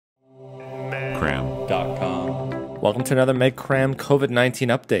medcram.com. Welcome to another MedCram COVID-19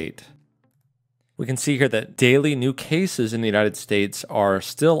 update. We can see here that daily new cases in the United States are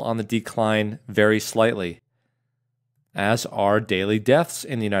still on the decline very slightly, as are daily deaths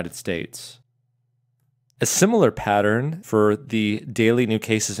in the United States. A similar pattern for the daily new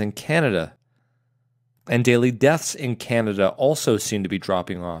cases in Canada, and daily deaths in Canada also seem to be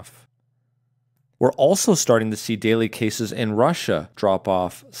dropping off. We're also starting to see daily cases in Russia drop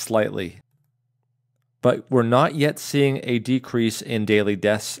off slightly, but we're not yet seeing a decrease in daily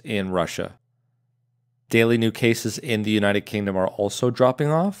deaths in Russia. Daily new cases in the United Kingdom are also dropping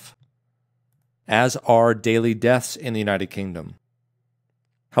off, as are daily deaths in the United Kingdom.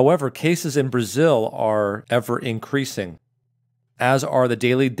 However, cases in Brazil are ever increasing, as are the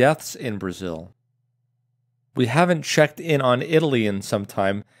daily deaths in Brazil. We haven't checked in on Italy in some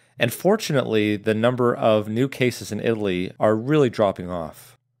time, and fortunately, the number of new cases in Italy are really dropping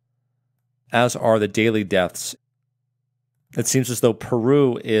off, as are the daily deaths. It seems as though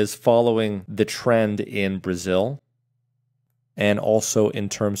Peru is following the trend in Brazil, and also in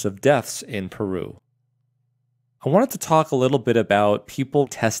terms of deaths in Peru. I wanted to talk a little bit about people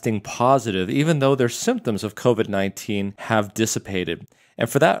testing positive, even though their symptoms of COVID-19 have dissipated. And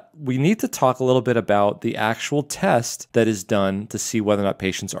for that, we need to talk a little bit about the actual test that is done to see whether or not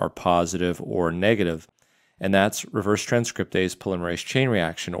patients are positive or negative. And that's reverse transcriptase polymerase chain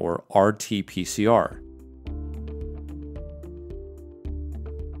reaction, or RT-PCR.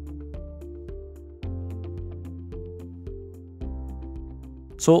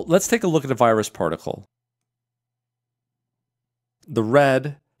 So let's take a look at a virus particle. The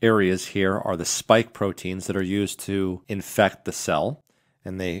red areas here are the spike proteins that are used to infect the cell,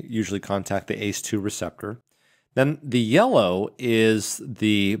 and they usually contact the ACE2 receptor. Then the yellow is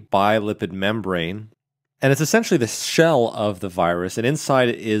the bilipid membrane, and it's essentially the shell of the virus, and inside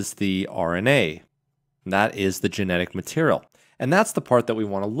it is the RNA. And that is the genetic material, and that's the part that we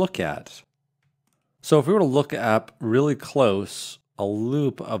want to look at. So if we were to look up really close a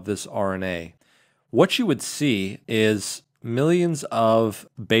loop of this RNA, what you would see is millions of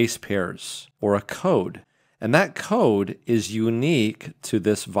base pairs, or a code. And that code is unique to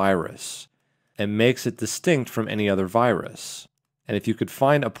this virus and makes it distinct from any other virus. And if you could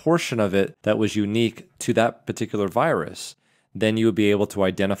find a portion of it that was unique to that particular virus, then you would be able to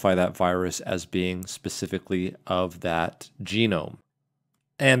identify that virus as being specifically of that genome.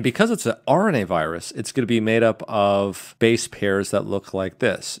 And because it's an RNA virus, it's going to be made up of base pairs that look like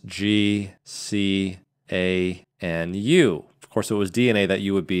this: G, C, A, and U. Of course, if it was DNA, that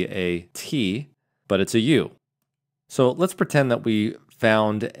U would be a T, but it's a U. So let's pretend that we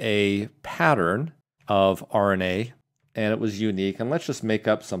found a pattern of RNA and it was unique. And let's just make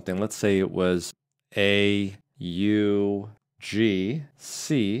up something. Let's say it was A, U, G,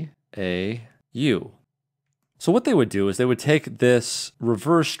 C, A, U. So what they would do is they would take this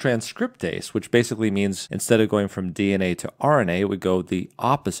reverse transcriptase, which basically means instead of going from DNA to RNA, it would go the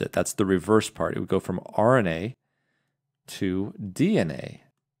opposite. That's the reverse part. It would go from RNA to DNA.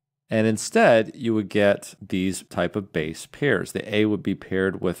 And instead, you would get these type of base pairs. The A would be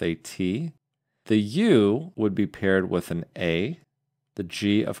paired with a T. The U would be paired with an A. The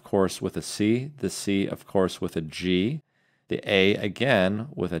G, of course, with a C. The C, of course, with a G. The A, again,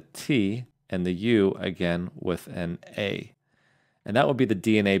 with a T. And the U, again, with an A. And that would be the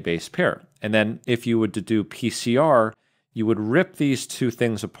DNA base pair. And then if you were to do PCR, you would rip these two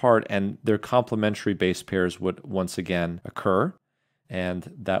things apart and their complementary base pairs would once again occur.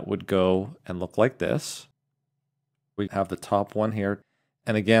 And that would go and look like this. We have the top one here.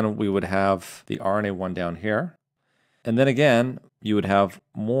 And again, we would have the RNA one down here. And then again, you would have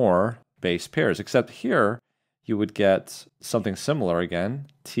more base pairs, except here you would get something similar again,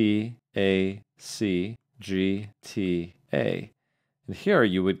 T, A, C, G, T, A. And here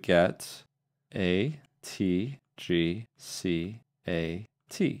you would get A, T, G, C, A,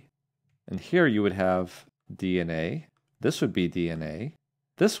 T. And here you would have DNA. This would be DNA.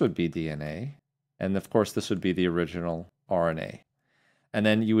 This would be DNA. And of course, this would be the original RNA. And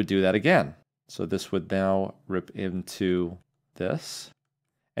then you would do that again. So this would now rip into this.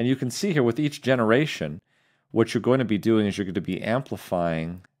 And you can see here with each generation, what you're going to be doing is you're going to be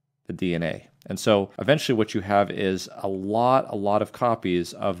amplifying the DNA. And so eventually what you have is a lot of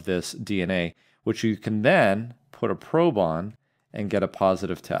copies of this DNA, which you can then put a probe on and get a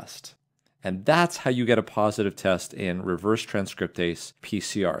positive test. And that's how you get a positive test in reverse transcriptase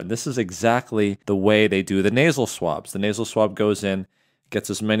PCR. And this is exactly the way they do the nasal swabs. The nasal swab goes in, gets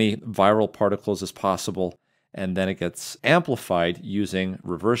as many viral particles as possible, and then it gets amplified using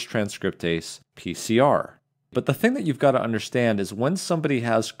reverse transcriptase PCR. But the thing that you've got to understand is when somebody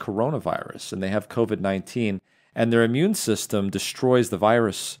has coronavirus and they have COVID-19 and their immune system destroys the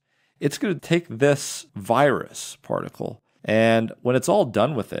virus, it's going to take this virus particle, and when it's all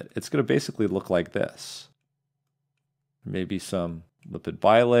done with it, it's going to basically look like this. Maybe some lipid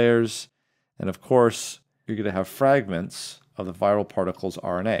bilayers, and of course, you're going to have fragments of the viral particle's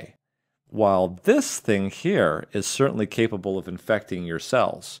RNA. While this thing here is certainly capable of infecting your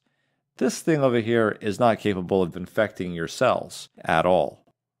cells, this thing over here is not capable of infecting your cells at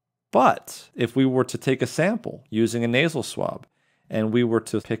all. But if we were to take a sample using a nasal swab, and we were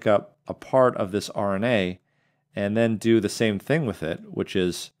to pick up a part of this RNA and then do the same thing with it, which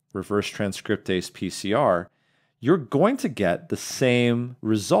is reverse transcriptase PCR, you're going to get the same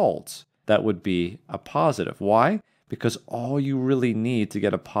result that would be a positive. Why? Because all you really need to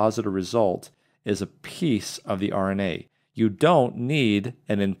get a positive result is a piece of the RNA. You don't need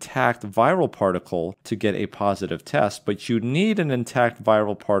an intact viral particle to get a positive test, but you need an intact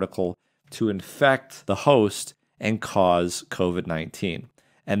viral particle to infect the host and cause COVID-19.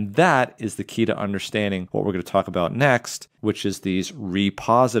 And that is the key to understanding what we're going to talk about next, which is these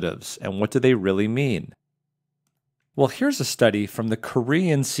re-positives. And what do they really mean? Well, here's a study from the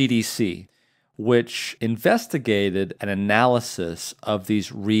Korean CDC, which investigated an analysis of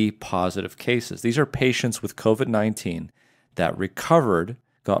these re-positive cases. These are patients with COVID-19 that recovered,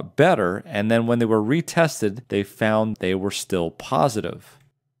 got better, and then when they were retested, they found they were still positive.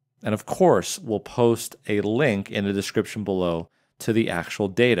 And of course, we'll post a link in the description below to the actual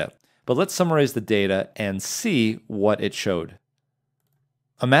data. But let's summarize the data and see what it showed.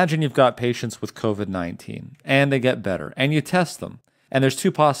 Imagine you've got patients with COVID-19 and they get better and you test them. And there's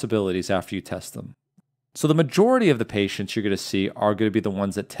two possibilities after you test them. So the majority of the patients you're going to see are going to be the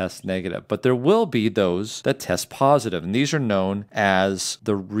ones that test negative, but there will be those that test positive. And these are known as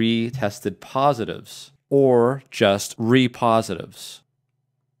the retested positives or just re-positives.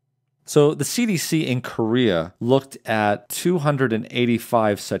 So the CDC in Korea looked at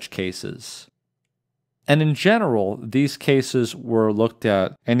 285 such cases. And in general, these cases were looked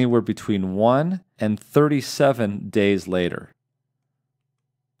at anywhere between 1 and 37 days later.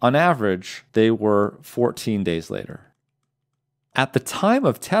 On average, they were 14 days later. At the time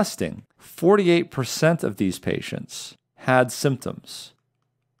of testing, 48% of these patients had symptoms.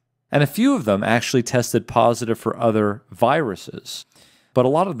 And a few of them actually tested positive for other viruses, but a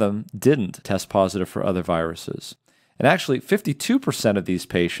lot of them didn't test positive for other viruses. And actually, 52% of these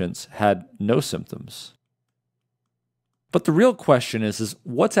patients had no symptoms. But the real question is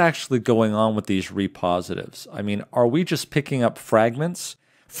what's actually going on with these re-positives? I mean, are we just picking up fragments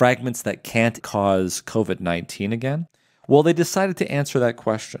that can't cause COVID-19 again? Well, they decided to answer that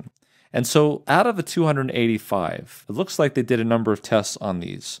question. And so out of the 285, it looks like they did a number of tests on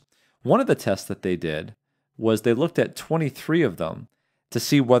these. One of the tests that they did was they looked at 23 of them to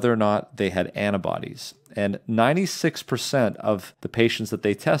see whether or not they had antibodies. And 96% of the patients that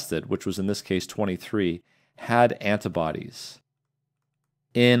they tested, which was in this case 23, had antibodies.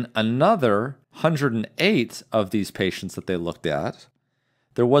 In another 108 of these patients that they looked at,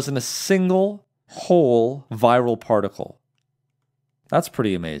 there wasn't a single whole viral particle. That's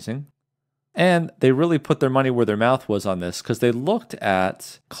pretty amazing. And they really put their money where their mouth was on this because they looked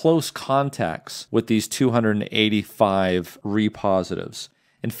at close contacts with these 285 re-positives.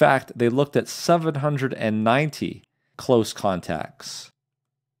 In fact, they looked at 790 close contacts.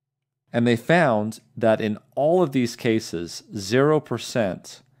 And they found that in all of these cases,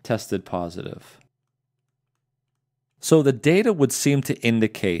 0% tested positive. So the data would seem to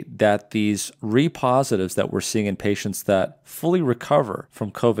indicate that these re-positives that we're seeing in patients that fully recover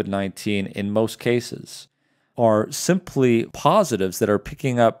from COVID-19 in most cases are simply positives that are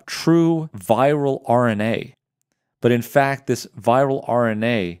picking up true viral RNA. But in fact, this viral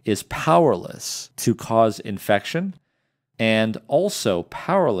RNA is powerless to cause infection and also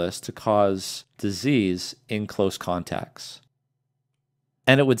powerless to cause disease in close contacts.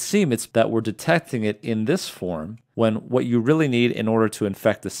 And it would seem it's that we're detecting it in this form when what you really need in order to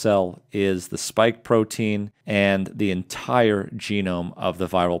infect a cell is the spike protein and the entire genome of the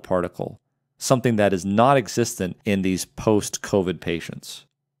viral particle, something that is not existent in these post-COVID patients.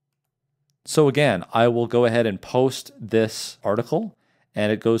 So again, I will go ahead and post this article,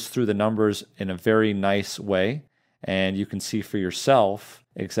 and it goes through the numbers in a very nice way, and you can see for yourself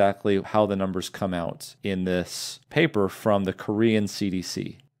exactly how the numbers come out in this paper from the Korean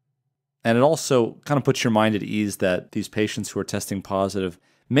CDC. And it also kind of puts your mind at ease that these patients who are testing positive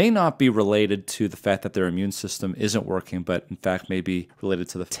may not be related to the fact that their immune system isn't working, but in fact may be related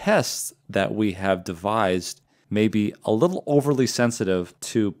to the tests that we have devised may be a little overly sensitive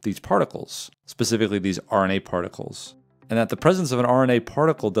to these particles, specifically these RNA particles, and that the presence of an RNA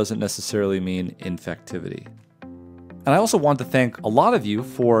particle doesn't necessarily mean infectivity. And I also want to thank a lot of you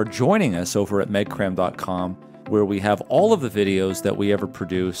for joining us over at medcram.com, where we have all of the videos that we ever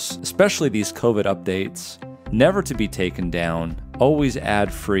produce, especially these COVID updates, never to be taken down, always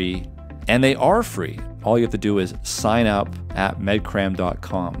ad-free, and they are free. All you have to do is sign up at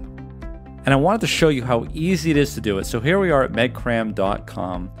medcram.com. And I wanted to show you how easy it is to do it. So here we are at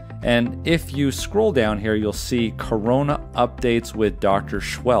medcram.com. And if you scroll down here, you'll see Corona Updates with Dr.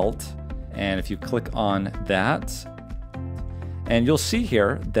 Seheult. And if you click on that, and you'll see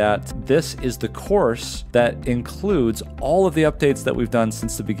here that this is the course that includes all of the updates that we've done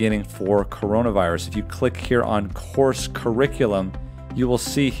since the beginning for coronavirus. If you click here on Course Curriculum, you will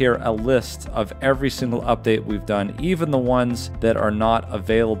see here a list of every single update we've done, even the ones that are not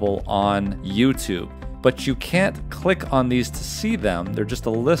available on YouTube. But you can't click on these to see them. They're just a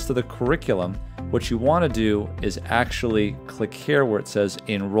list of the curriculum. What you want to do is actually click here where it says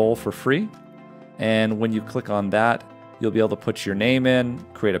Enroll for free. And when you click on that, you'll be able to put your name in,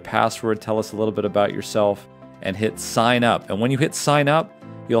 create a password, tell us a little bit about yourself, and hit sign up. And when you hit sign up,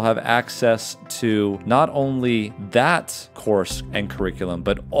 you'll have access to not only that course and curriculum,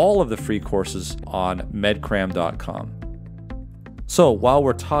 but all of the free courses on medcram.com. So while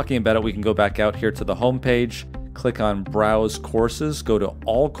we're talking about it, we can go back out here to the home page, click on Browse Courses, go to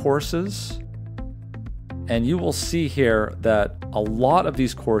All Courses, and you will see here that a lot of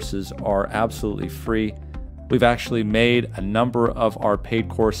these courses are absolutely free. We've actually made a number of our paid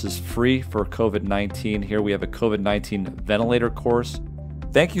courses free for COVID-19. Here we have a COVID-19 ventilator course.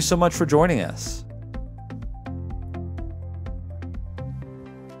 Thank you so much for joining us.